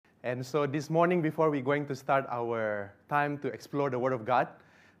And so this morning, before we're going to start our time to explore the Word of God,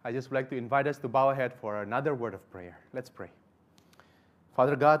 I just would like to invite us to bow our head for another word of prayer. Let's pray.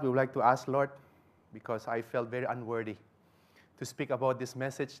 Father God, we would like to ask, Lord, because I felt very unworthy to speak about this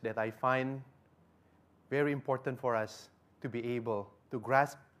message that I find very important for us to be able to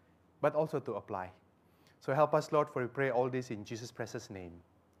grasp, but also to apply. So help us, Lord, for we pray all this in Jesus' precious name.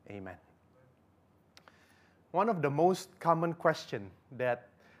 Amen. One of the most common questions that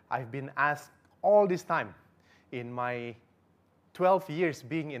I've been asked all this time in my 12 years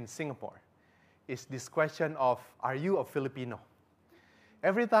being in Singapore is this question of, are you a Filipino?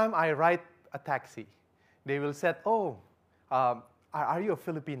 Every time I ride a taxi, they will say, are you a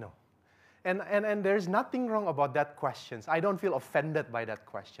Filipino? And there's nothing wrong about that question. I don't feel offended by that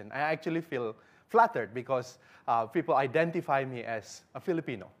question. I actually feel flattered because people identify me as a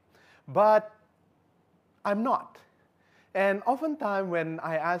Filipino. But I'm not. And oftentimes when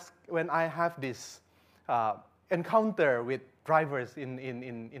I have this encounter with drivers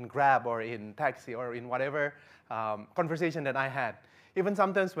in Grab or in taxi or in whatever conversation that I had, even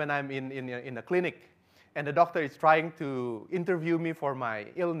sometimes when I'm in a clinic and the doctor is trying to interview me for my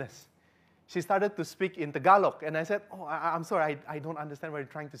illness, she started to speak in Tagalog, and I said, I'm sorry, I don't understand what you're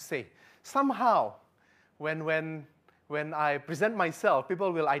trying to say. Somehow, when I present myself,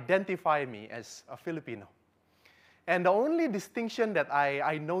 people will identify me as a Filipino. And the only distinction that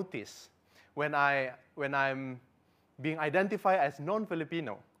I notice when I'm being identified as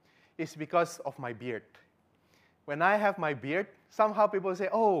non-Filipino is because of my beard. When I have my beard, somehow people say,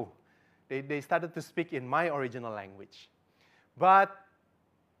 they started to speak in my original language. But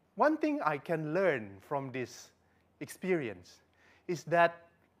one thing I can learn from this experience is that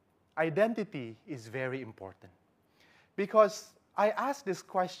identity is very important. Because I ask this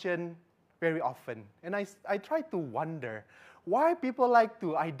question very often, and I try to wonder why people like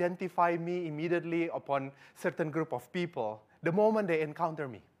to identify me immediately upon certain group of people the moment they encounter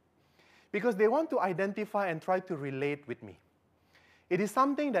me. Because they want to identify and try to relate with me. It is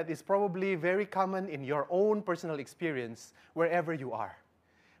something that is probably very common in your own personal experience wherever you are.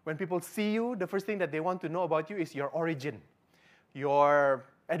 When people see you, the first thing that they want to know about you is your origin, your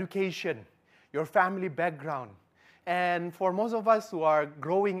education, your family background. And for most of us who are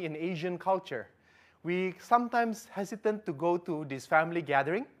growing in Asian culture, we sometimes hesitant to go to this family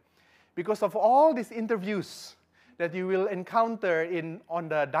gathering because of all these interviews that you will encounter on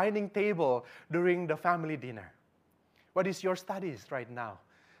the dining table during the family dinner. What is your studies right now?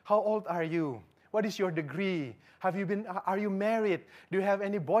 How old are you? What is your degree? Are you married? Do you have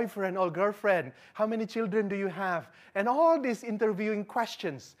any boyfriend or girlfriend? How many children do you have? And all these interviewing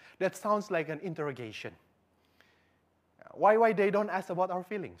questions that sounds like an interrogation. Why they don't ask about our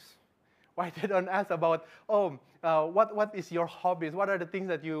feelings? Why they don't ask about, what is your hobbies? What are the things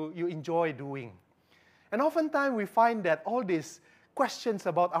that you enjoy doing? And oftentimes we find that all these questions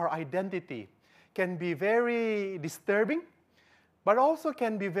about our identity can be very disturbing, but also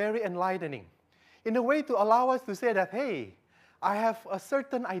can be very enlightening, in a way to allow us to say that, hey, I have a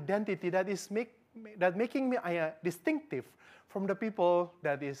certain identity that is making me distinctive from the people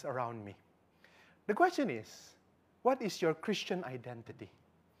that is around me. The question is, what is your Christian identity?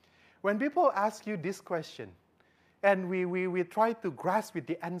 When people ask you this question, and we try to grasp with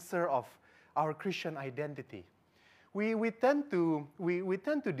the answer of our Christian identity, we tend to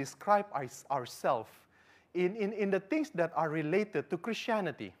describe ourselves in the things that are related to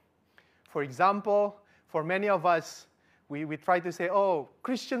Christianity. For example, for many of us, we try to say,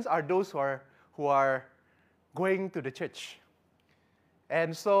 Christians are those who are going to the church.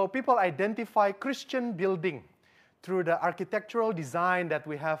 And so people identify Christian building through the architectural design that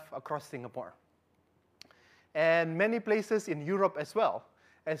we have across Singapore. And many places in Europe as well,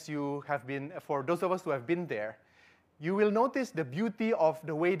 as you have been, for those of us who have been there, you will notice the beauty of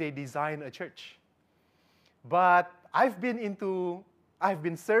the way they design a church. But I've been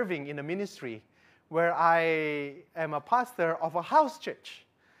serving in a ministry where I am a pastor of a house church,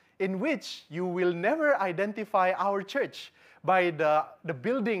 in which you will never identify our church by the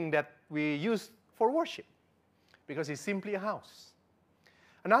building that we use for worship, because it's simply a house.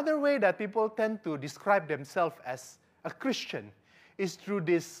 Another way that people tend to describe themselves as a Christian is through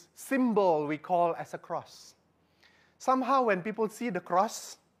this symbol we call as a cross. Somehow when people see the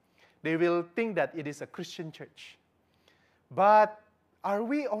cross, they will think that it is a Christian church. But are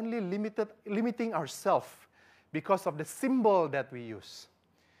we only limiting ourselves because of the symbol that we use?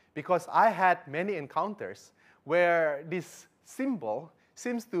 Because I had many encounters where this symbol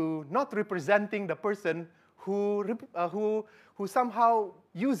seems to not representing the person who somehow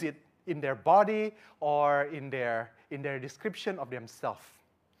use it in their body or in their description of themselves.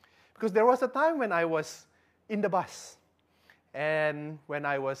 Because there was a time when I was in the bus, and when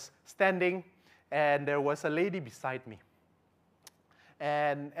I was standing, and there was a lady beside me.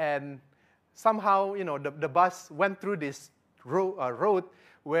 And somehow, the bus went through this road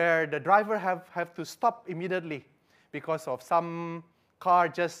where the driver have to stop immediately because of some car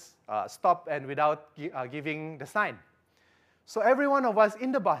just stopped and without giving the sign. So every one of us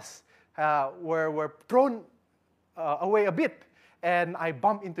in the bus were thrown away a bit, and I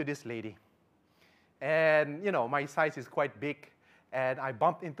bumped into this lady. And, my size is quite big, and I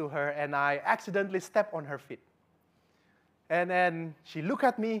bumped into her, and I accidentally stepped on her feet. And then she looked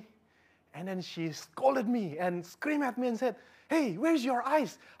at me, and then she scolded me and screamed at me and said, "Hey, where's your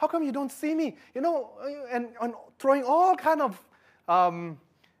eyes? How come you don't see me?" And throwing all kind of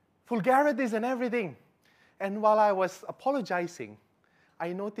vulgarities and everything. And while I was apologizing,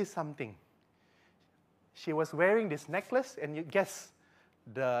 I noticed something. She was wearing this necklace, and you guess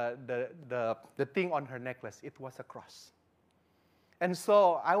the thing on her necklace, it was a cross. And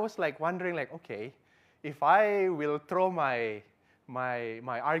so I was wondering, okay, if I will throw my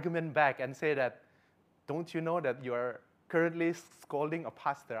argument back and say that, don't you know that you're currently scolding a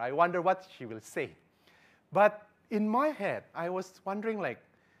pastor? I wonder what she will say. But in my head, I was wondering,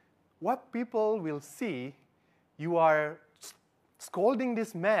 what people will see, you are scolding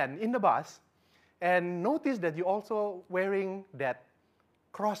this man in the bus, and notice that you're also wearing that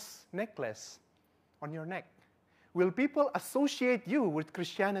cross necklace on your neck. Will people associate you with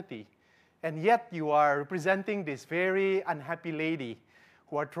Christianity, and yet you are representing this very unhappy lady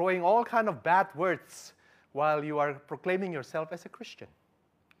who are throwing all kind of bad words while you are proclaiming yourself as a Christian?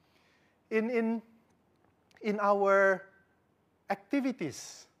 In our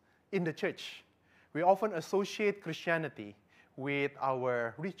activities in the church, we often associate Christianity with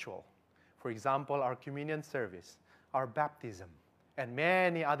our ritual. For example, our communion service, our baptism, and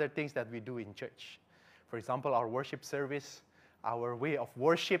many other things that we do in church. For example, our worship service, our way of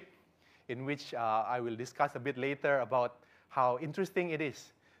worship, in which I will discuss a bit later about how interesting it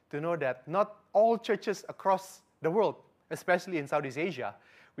is to know that not all churches across the world, especially in Southeast Asia,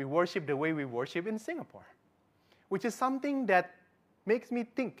 we worship the way we worship in Singapore, which is something that makes me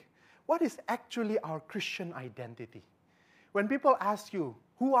think, what is actually our Christian identity? When people ask you,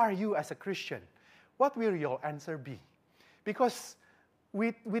 who are you as a Christian? What will your answer be? Because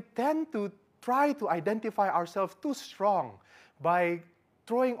we tend to try to identify ourselves too strong by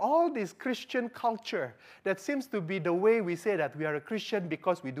throwing all this Christian culture that seems to be the way we say that we are a Christian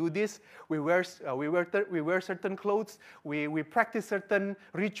because we do this, we wear certain clothes, we practice certain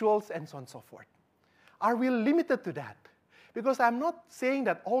rituals, and so on and so forth. Are we limited to that? Because I'm not saying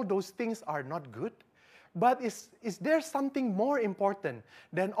that all those things are not good, but is there something more important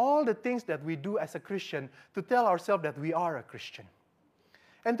than all the things that we do as a Christian to tell ourselves that we are a Christian?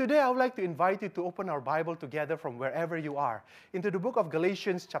 And today I would like to invite you to open our Bible together from wherever you are into the book of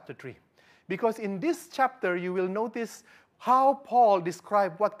Galatians chapter 3. Because in this chapter you will notice how Paul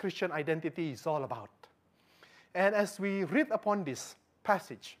described what Christian identity is all about. And as we read upon this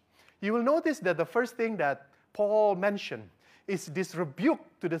passage, you will notice that the first thing that Paul mentioned is this rebuke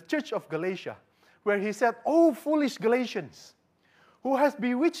to the church of Galatia, where he said, "Oh, foolish Galatians, who has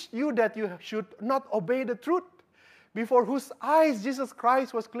bewitched you that you should not obey the truth, before whose eyes Jesus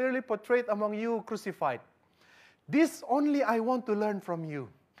Christ was clearly portrayed among you crucified? This only I want to learn from you.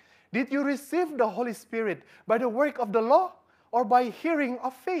 Did you receive the Holy Spirit by the work of the law or by hearing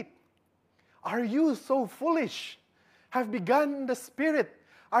of faith? Are you so foolish? Have begun in the Spirit?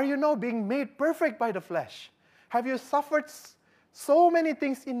 Are you now being made perfect by the flesh? Have you suffered so many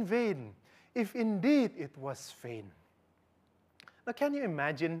things in vain, if indeed it was vain?" Now, can you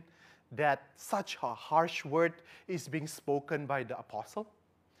imagine that such a harsh word is being spoken by the apostle?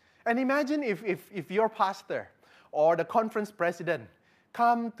 And imagine if your pastor or the conference president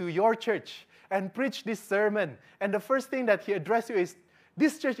come to your church and preach this sermon, and the first thing that he addresses you is,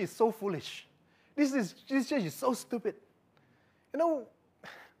 "This church is so foolish. This church is so stupid."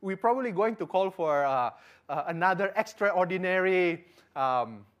 We're probably going to call for another extraordinary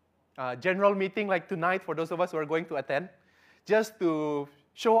general meeting like tonight for those of us who are going to attend, just to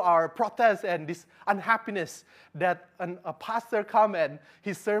show our protest and this unhappiness that a pastor come and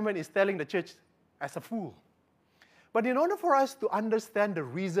his sermon is telling the church as a fool. But in order for us to understand the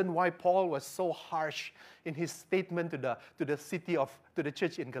reason why Paul was so harsh in his statement to the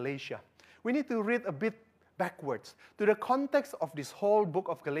church in Galatia, we need to read a bit backwards to the context of this whole book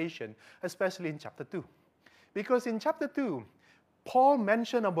of Galatians, especially in chapter 2. Because in chapter 2, Paul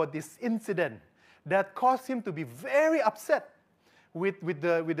mentioned about this incident that caused him to be very upset with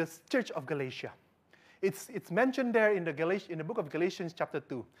the church of Galatia. It's mentioned there in the book of Galatians chapter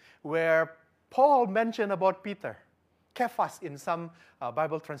 2, where Paul mentioned about Peter, Cephas in some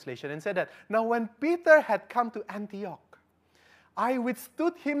Bible translation, and said that, now when Peter had come to Antioch, I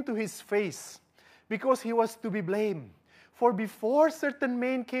withstood him to his face, because he was to be blamed. For before certain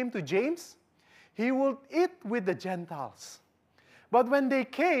men came to James, he would eat with the Gentiles. But when they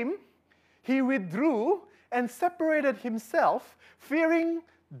came, he withdrew and separated himself, fearing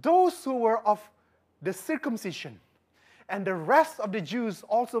those who were of the circumcision. And the rest of the Jews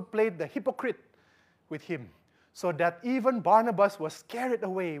also played the hypocrite with him, so that even Barnabas was carried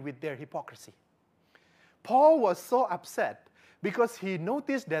away with their hypocrisy. Paul was so upset because he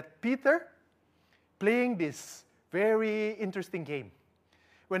noticed that Peter playing this very interesting game.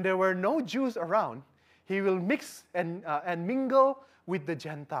 When there were no Jews around, he will mix and mingle with the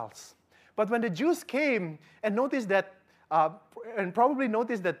Gentiles. But when the Jews came and noticed that, and probably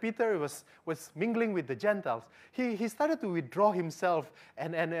noticed that Peter was mingling with the Gentiles, he started to withdraw himself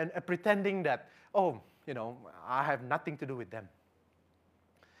and pretending that, I have nothing to do with them.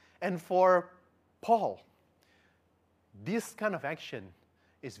 And for Paul, this kind of action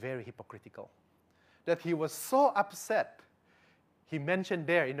is very hypocritical. That he was so upset. He mentioned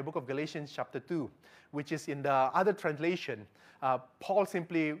there in the book of Galatians chapter 2, which is in the other translation, Paul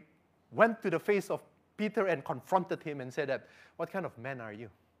simply went to the face of Peter and confronted him and said that, what kind of man are you?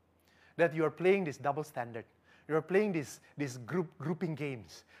 That you are playing this double standard. You are playing these grouping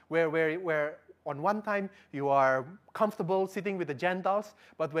games where on one time you are comfortable sitting with the Gentiles,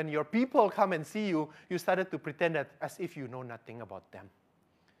 but when your people come and see you, you started to pretend that as if you know nothing about them.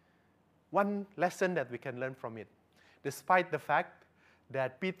 One lesson that we can learn from it, despite the fact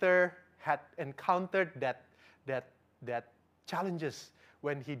that Peter had encountered that challenges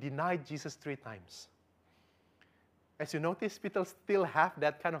when he denied Jesus 3 times. As you notice, Peter still have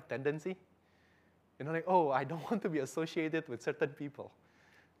that kind of tendency. Like, I don't want to be associated with certain people.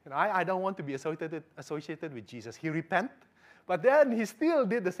 I don't want to be associated with Jesus. He repent, but then he still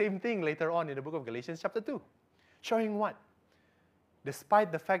did the same thing later on in the book of Galatians chapter 2. Showing what?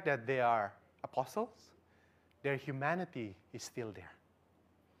 Despite the fact that they are apostles, their humanity is still there.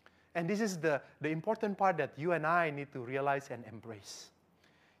 And this is the important part that you and I need to realize and embrace.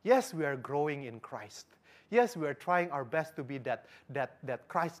 Yes, we are growing in Christ. Yes, we are trying our best to be that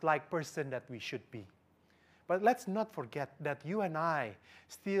Christ-like person that we should be. But let's not forget that you and I,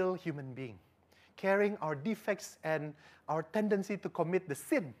 still human being, carrying our defects and our tendency to commit the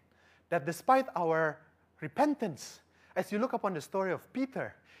sin, that despite our repentance, as you look upon the story of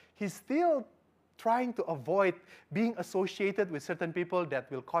Peter, he's still trying to avoid being associated with certain people that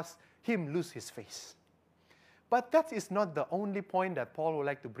will cause him lose his face. But that is not the only point that Paul would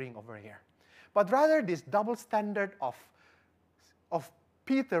like to bring over here. But rather this double standard of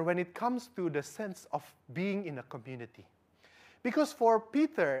Peter when it comes to the sense of being in a community. Because for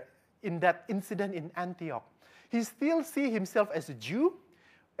Peter, in that incident in Antioch, he still sees himself as a Jew,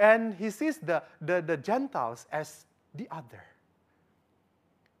 and he sees the Gentiles as the other.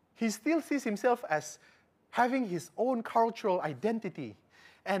 He still sees himself as having his own cultural identity,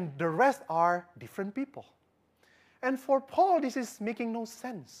 and the rest are different people. And for Paul, this is making no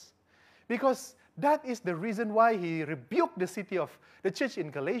sense, because that is the reason why he rebuked the church in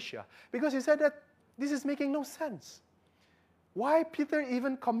Galatia, because he said that this is making no sense. Why Peter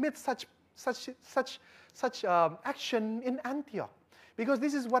even commits such action in Antioch? Because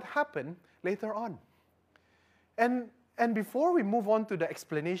this is what happened later on. And before we move on to the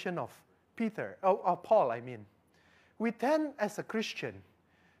explanation of Paul, we tend as a Christian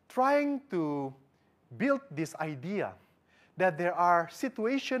trying to build this idea that there are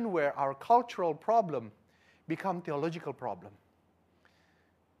situations where our cultural problem become theological problem.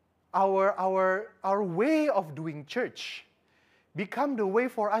 Our way of doing church become the way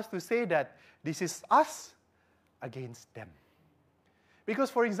for us to say that this is us against them. Because,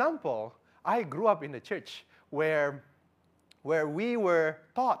 for example, I grew up in a church where we were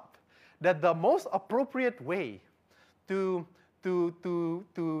taught that the most appropriate way to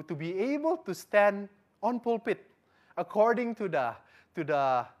be able to stand on pulpit according to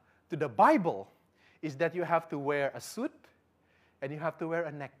the Bible is that you have to wear a suit and you have to wear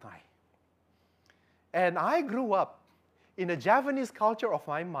a necktie. And I grew up in a Javanese culture of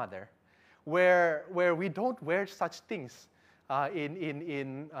my mother, where we don't wear such things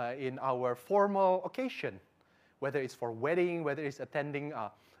in our formal occasion, whether it's for wedding, whether it's attending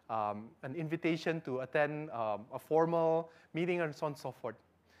an invitation to attend a formal meeting, and so on and so forth.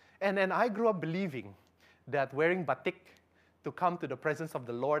 And then I grew up believing that wearing batik to come to the presence of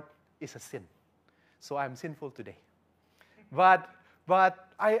the Lord is a sin. So I'm sinful today. But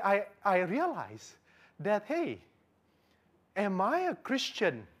I realize that, hey, am I a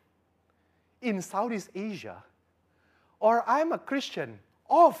Christian in Southeast Asia, or I'm a Christian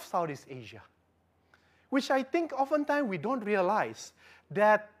of Southeast Asia? Which I think oftentimes we don't realize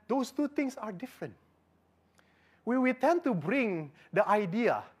that those two things are different. We tend to bring the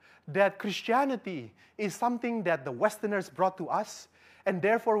idea that Christianity is something that the Westerners brought to us, and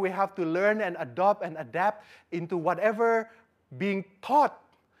therefore we have to learn and adopt and adapt into whatever being taught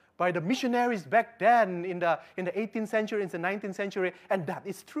by the missionaries back then in the 18th century, in the 19th century, and that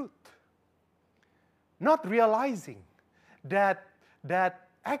is truth. Not realizing that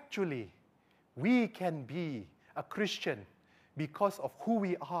actually we can be a Christian because of who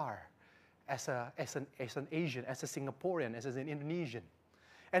we are as an Asian, as a Singaporean, as an Indonesian.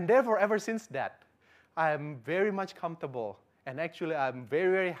 And therefore, ever since that, I'm very much comfortable, and actually I'm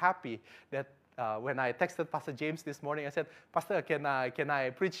very, very happy that when I texted Pastor James this morning, I said, Pastor, can I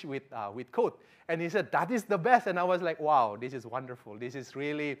preach with quote? And he said, that is the best. And I was like, wow, this is wonderful. This is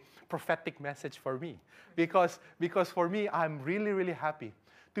really prophetic message for me. Because for me, I'm really, really happy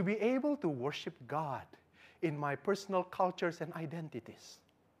to be able to worship God in my personal cultures and identities.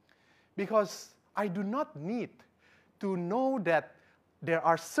 Because I do not need to know that there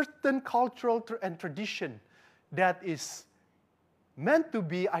are certain cultural and tradition that is meant to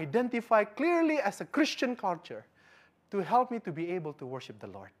be identified clearly as a Christian culture to help me to be able to worship the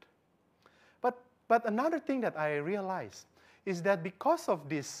Lord. But another thing that I realized is that because of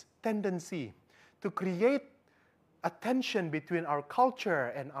this tendency to create a tension between our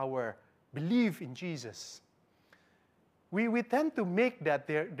culture and our belief in Jesus, we tend to make that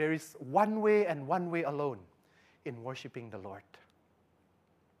there is one way and one way alone in worshiping the Lord.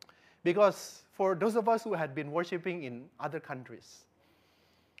 Because for those of us who had been worshiping in other countries,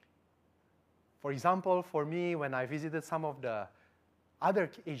 for example, for me, when I visited some of the other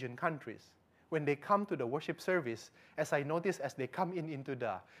Asian countries, when they come to the worship service, as I noticed as they come into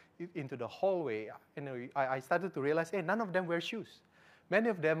the hallway, I started to realize, hey, none of them wear shoes. Many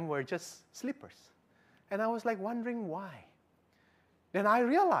of them were just slippers. And I was like wondering why. Then I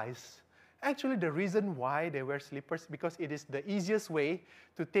realized, actually the reason why they wear slippers, because it is the easiest way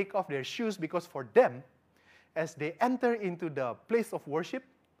to take off their shoes, because for them, as they enter into the place of worship,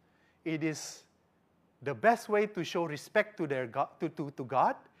 it is the best way to show respect to their God, to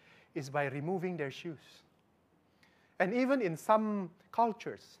God is by removing their shoes. And even in some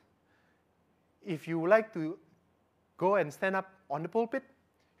cultures, if you like to go and stand up on the pulpit,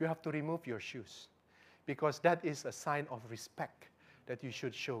 you have to remove your shoes, because that is a sign of respect that you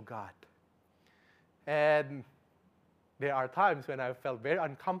should show God. And there are times when I felt very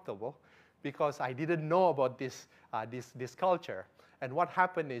uncomfortable because I didn't know about this culture. And what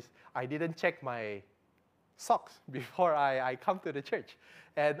happened is I didn't check my socks before I come to the church.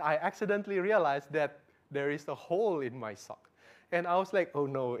 And I accidentally realized that there is a hole in my sock. And I was like, oh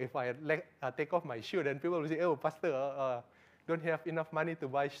no, if I take off my shoe, then people will say, oh, Pastor, don't have enough money to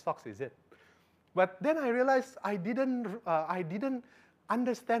buy socks, is it? But then I realized I didn't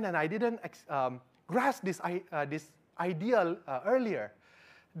understand, and I didn't grasp this idea earlier,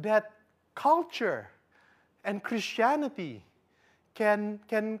 that culture and Christianity can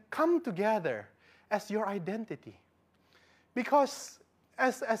come together as your identity. Because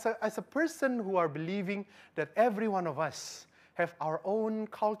as a person who are believing that every one of us have our own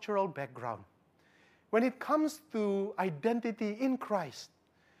cultural background, when it comes to identity in Christ,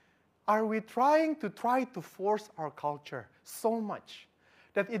 are we trying to force our culture so much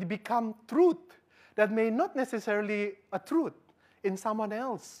that it becomes truth that may not necessarily a truth in someone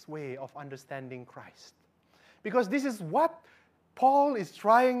else's way of understanding Christ? Because this is what Paul is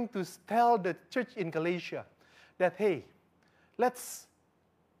trying to tell the church in Galatia, that, hey, let's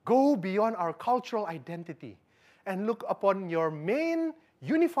go beyond our cultural identity and look upon your main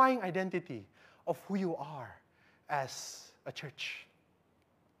unifying identity of who you are as a church.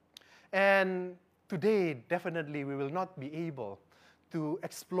 And today, definitely, we will not be able to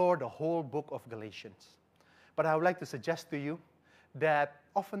explore the whole book of Galatians. But I would like to suggest to you that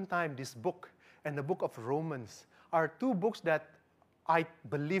oftentimes this book and the book of Romans are two books that I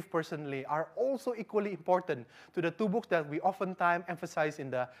believe personally are also equally important to the two books that we oftentimes emphasize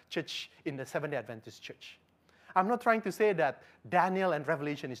in the church, in the Seventh-day Adventist church. I'm not trying to say that Daniel and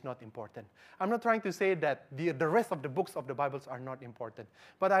Revelation is not important. I'm not trying to say that the rest of the books of the Bibles are not important.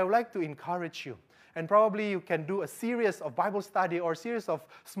 But I would like to encourage you. And probably you can do a series of Bible study or a series of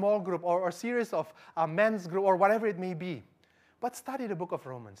small group or a series of men's group or whatever it may be. But study the book of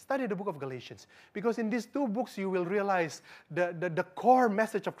Romans, study the book of Galatians. Because in these two books you will realize the core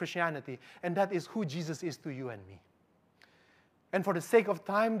message of Christianity, and that is who Jesus is to you and me. And for the sake of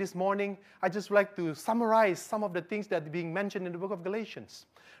time this morning, I just would like to summarize some of the things that are being mentioned in the book of Galatians.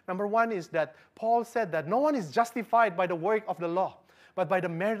 Number one is that Paul said that no one is justified by the work of the law, but by the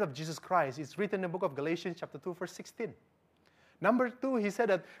merit of Jesus Christ. It's written in the book of Galatians chapter 2, verse 16. Number two, he said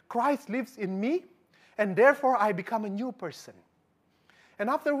that Christ lives in me, and therefore I become a new person. And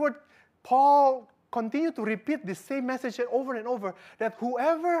afterward, Paul continued to repeat the same message over and over, that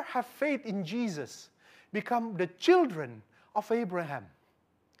whoever have faith in Jesus become the children of Abraham.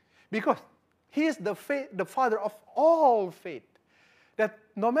 Because he is the father of all faith. That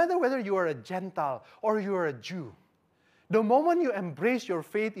no matter whether you are a Gentile or you are a Jew, the moment you embrace your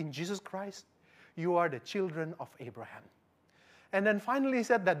faith in Jesus Christ, you are the children of Abraham. And then finally he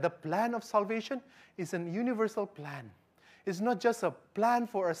said that the plan of salvation is a universal plan. It's not just a plan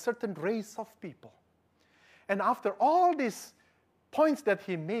for a certain race of people. And after all these points that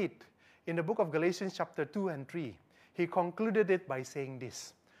he made in the book of Galatians chapter 2 and 3, he concluded it by saying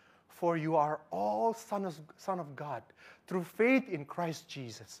this: "For you are all sons of God through faith in Christ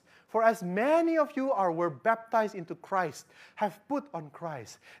Jesus. For as many of you were baptized into Christ, have put on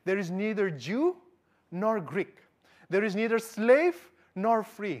Christ. There is neither Jew nor Greek. There is neither slave nor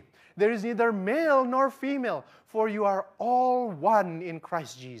free. There is neither male nor female, for you are all one in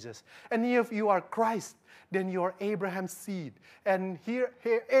Christ Jesus. And if you are Christ, then you are Abraham's seed, and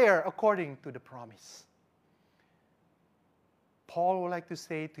heir according to the promise." Paul would like to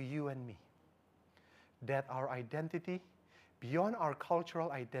say to you and me that our identity, beyond our cultural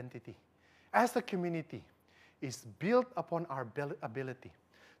identity, as a community, is built upon our ability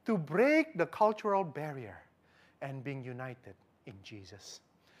to break the cultural barrier and being united in Jesus.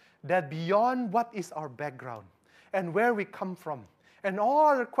 That beyond what is our background and where we come from, and all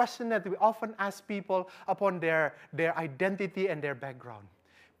other questions that we often ask people upon their identity and their background,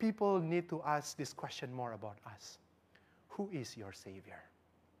 people need to ask this question more about us. Who is your Savior?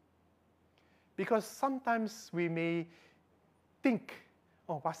 Because sometimes we may think,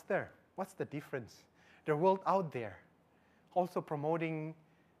 "Oh, Pastor, what's the difference? The world out there also promoting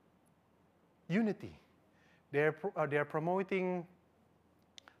unity. They're promoting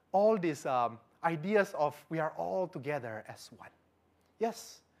all these ideas of we are all together as one."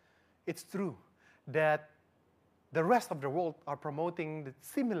 Yes, it's true that the rest of the world are promoting the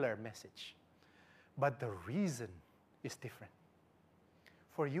similar message. But the reason is different.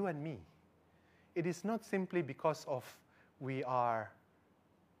 For you and me, it is not simply because of we are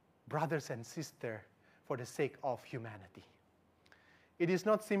brothers and sisters for the sake of humanity. It is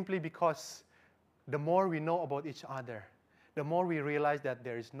not simply because the more we know about each other, the more we realize that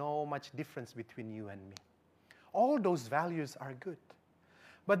there is no much difference between you and me. All those values are good.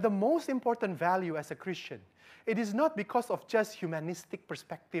 But the most important value as a Christian, it is not because of just humanistic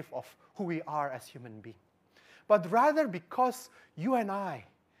perspective of who we are as human beings, but rather because you and I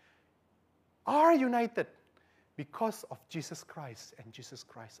are united because of Jesus Christ and Jesus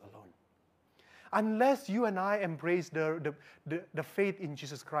Christ alone. Unless you and I embrace the faith in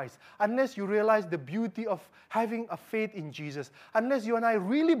Jesus Christ, unless you realize the beauty of having a faith in Jesus, unless you and I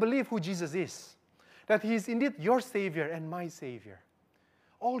really believe who Jesus is, that He is indeed your Savior and my Savior,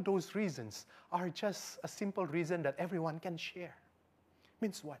 all those reasons are just a simple reason that everyone can share.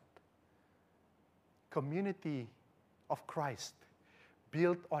 Means what? Community of Christ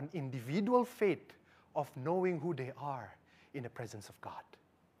built on individual faith of knowing who they are in the presence of God.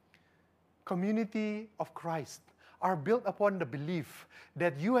 Community of Christ are built upon the belief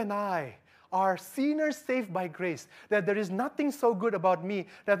that you and I are sinners saved by grace, that there is nothing so good about me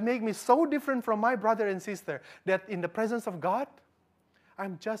that make me so different from my brother and sister, that in the presence of God,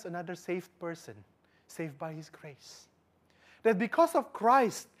 I'm just another saved person, saved by His grace. That because of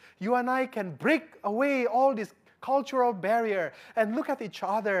Christ, you and I can break away all this cultural barrier and look at each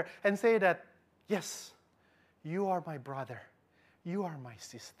other and say that, yes, you are my brother, you are my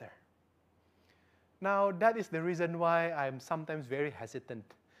sister. Now, that is the reason why I'm sometimes very hesitant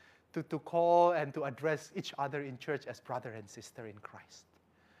to call and to address each other in church as brother and sister in Christ.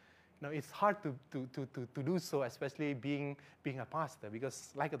 Now, it's hard to do so, especially being a pastor,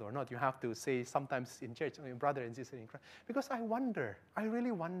 because like it or not, you have to say sometimes in church, brother and sister in Christ. Because I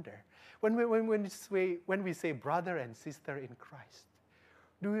really wonder, when we say brother and sister in Christ,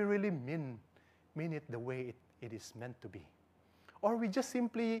 do we really mean it the way it is meant to be? Or we just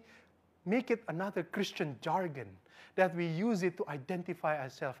simply make it another Christian jargon that we use it to identify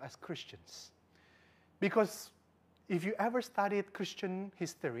ourselves as Christians? Because if you ever studied Christian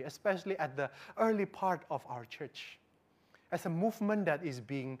history, especially at the early part of our church, as a movement that is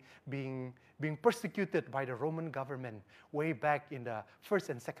being persecuted by the Roman government way back in the 1st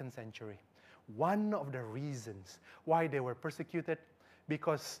and 2nd century, one of the reasons why they were persecuted,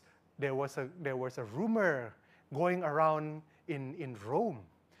 because there was a rumor going around in Rome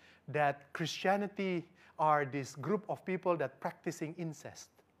that Christianity are this group of people that practicing incest.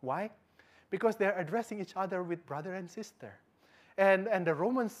 Why? Because they're addressing each other with brother and sister. And the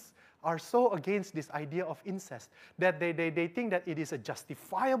Romans are so against this idea of incest that they think that it is a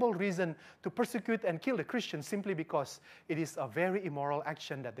justifiable reason to persecute and kill the Christians simply because it is a very immoral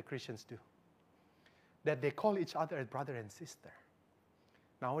action that the Christians do. That they call each other a brother and sister.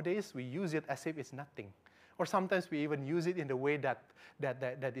 Nowadays, we use it as if it's nothing. Or sometimes we even use it in the way that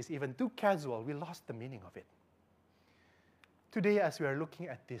is even too casual. We lost the meaning of it. Today, as we are looking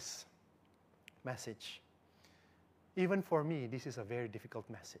at this message, even for me, this is a very difficult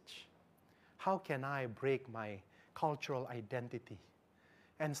message. How can I break my cultural identity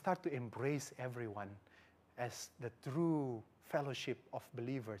and start to embrace everyone as the true fellowship of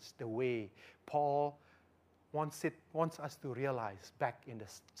believers, the way Paul wants us to realize back in the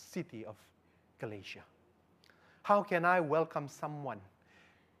city of Galatia? How can I welcome someone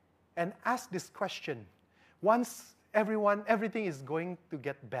and ask this question once everything is going to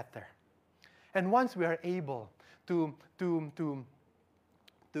get better, and once we are able to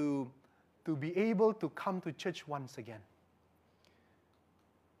be able to come to church once again?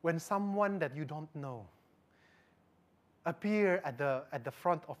 When someone that you don't know appear at the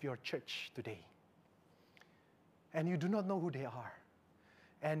front of your church today, and you do not know who they are,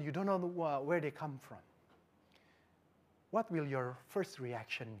 and you don't know where they come from, what will your first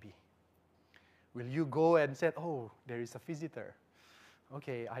reaction be? Will you go and say, oh, there is a visitor.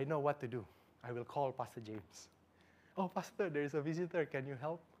 Okay, I know what to do. I will call Pastor James. Oh, Pastor, there is a visitor. Can you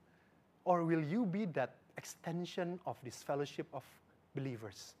help? Or will you be that extension of this fellowship of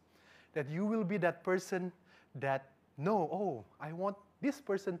believers? That you will be that person that, no, oh, I want this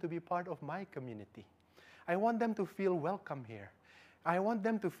person to be part of my community. I want them to feel welcome here. I want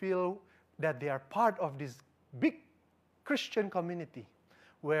them to feel that they are part of this big Christian community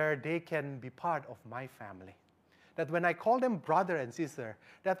where they can be part of my family. That when I call them brother and sister,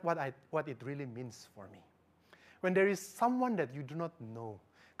 that's what it really means for me. When there is someone that you do not know,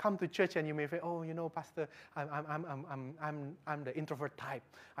 come to church and you may say, oh, you know, Pastor, I'm the introvert type.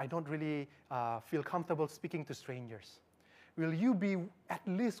 I don't really feel comfortable speaking to strangers. Will you be at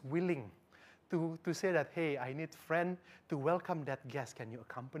least willing to say that, hey, I need a friend to welcome that guest. Can you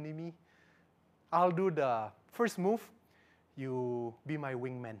accompany me? I'll do the first move. You be my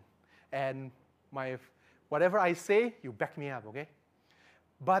wingman. And whatever I say, you back me up, okay?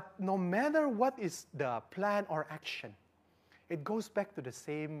 But no matter what is the plan or action, it goes back to the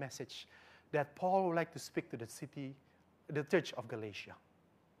same message that Paul would like to speak to the church of Galatia.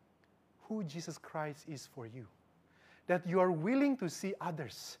 Who Jesus Christ is for you. That you are willing to see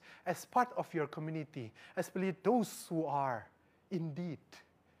others as part of your community, especially those who are indeed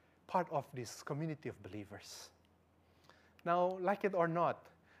part of this community of believers. Now, like it or not,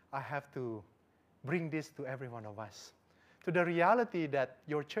 I have to bring this to every one of us, to the reality that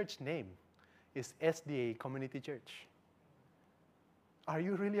your church name is SDA Community Church. Are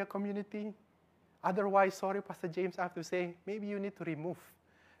you really a community? Otherwise, sorry, Pastor James, I have to say, maybe you need to remove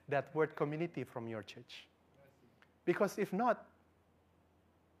that word community from your church. Because if not,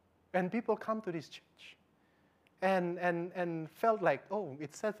 when people come to this church and felt like, oh,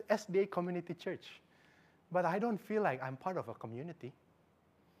 it says SDA Community Church, but I don't feel like I'm part of a community.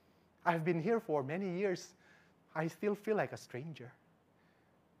 I've been here for many years. I still feel like a stranger.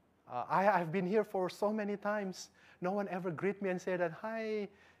 I've been here for so many times. No one ever greet me and say that, hi.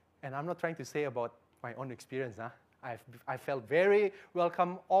 And I'm not trying to say about my own experience. I felt very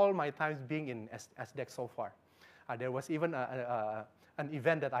welcome all my times being in SDEC so far. There was even an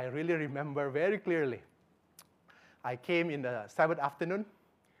event that I really remember very clearly. I came in the Sabbath afternoon,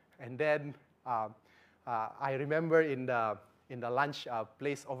 and then I remember in the lunch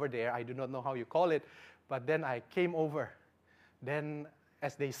place over there, I do not know how you call it, but then I came over. Then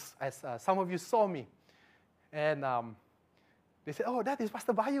as some of you saw me, and they said, oh, that is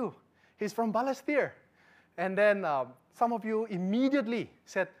Pastor Bayu. He's from Balestier. And then some of you immediately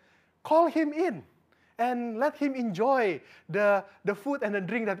said, call him in and let him enjoy the food and the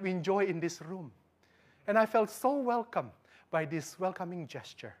drink that we enjoy in this room. And I felt so welcome by this welcoming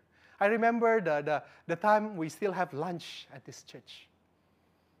gesture. I remember the time we still have lunch at this church.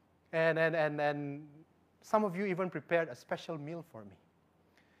 And some of you even prepared a special meal for me.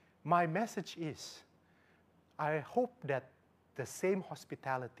 My message is, I hope that the same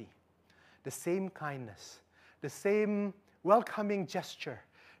hospitality, the same kindness, the same welcoming gesture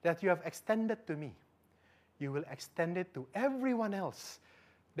that you have extended to me, you will extend it to everyone else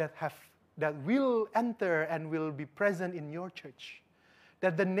that that will enter and will be present in your church.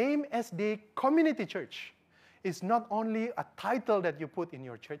 That the name SD Community Church is not only a title that you put in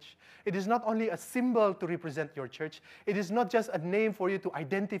your church. It is not only a symbol to represent your church. It is not just a name for you to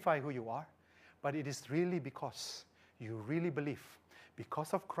identify who you are, but it is really because you really believe,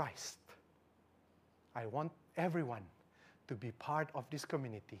 because of Christ, I want everyone to be part of this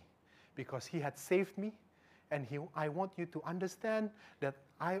community because He had saved me, and I want you to understand that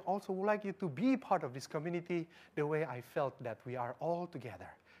I also would like you to be part of this community the way I felt that we are all together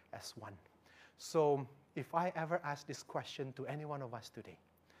as one. So if I ever ask this question to any one of us today,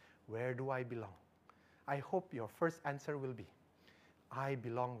 where do I belong? I hope your first answer will be, I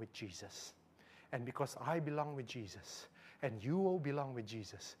belong with Jesus. And because I belong with Jesus, and you all belong with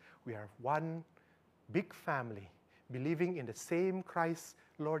Jesus, we are one big family, believing in the same Christ,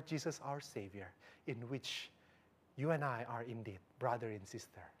 Lord Jesus, our Savior, in which you and I are indeed brother and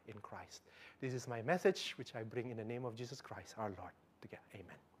sister in Christ. This is my message, which I bring in the name of Jesus Christ, our Lord. Together,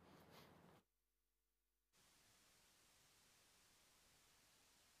 amen.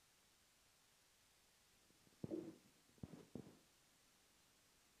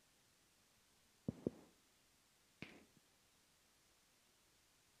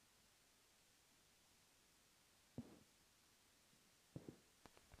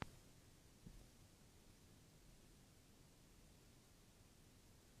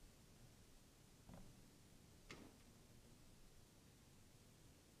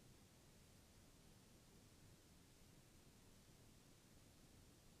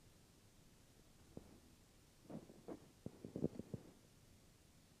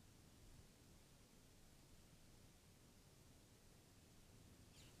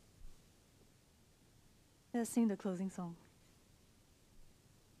 Let's sing the closing song.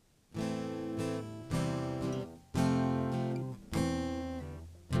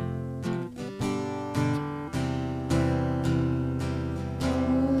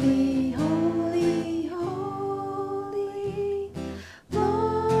 Holy, holy, holy,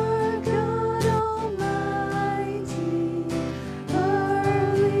 Lord God Almighty,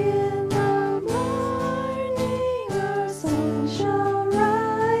 early in the morning our song shall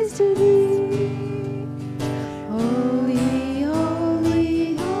rise to Thee. Holy,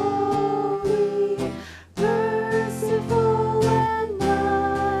 holy, holy, merciful and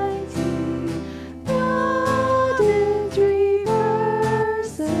mighty, God in three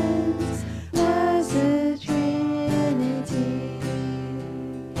persons, blessed Trinity.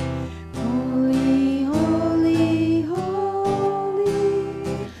 Holy, holy,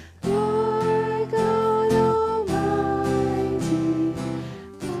 holy, Lord God Almighty,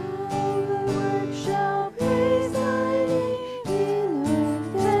 all the work shall praise Thy name in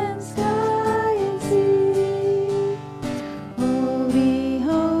earth and sky and sea. Holy,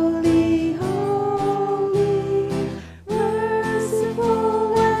 holy, holy,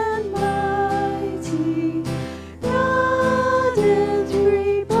 merciful and mighty, God in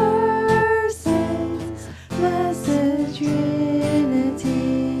three persons, blessed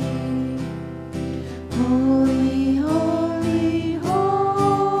Trinity. Holy, holy,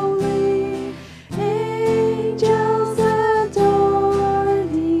 holy, angels adore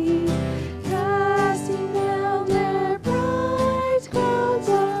Thee, casting down their bright crowns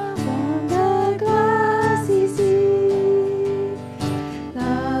upon the glassy sea.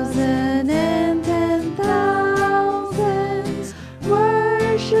 1,000 and 10,000s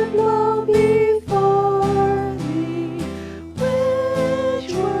worship low before Thee,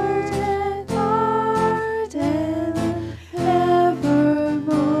 which word and art and evermore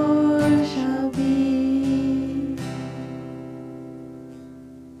shall be.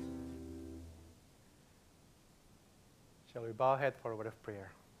 Shall we bow our head for a word of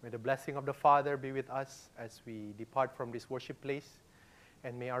prayer? May the blessing of the Father be with us as we depart from this worship place,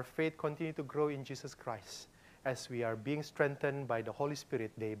 and may our faith continue to grow in Jesus Christ as we are being strengthened by the Holy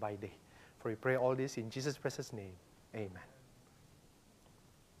Spirit day by day. For we pray all this in Jesus' precious name. Amen.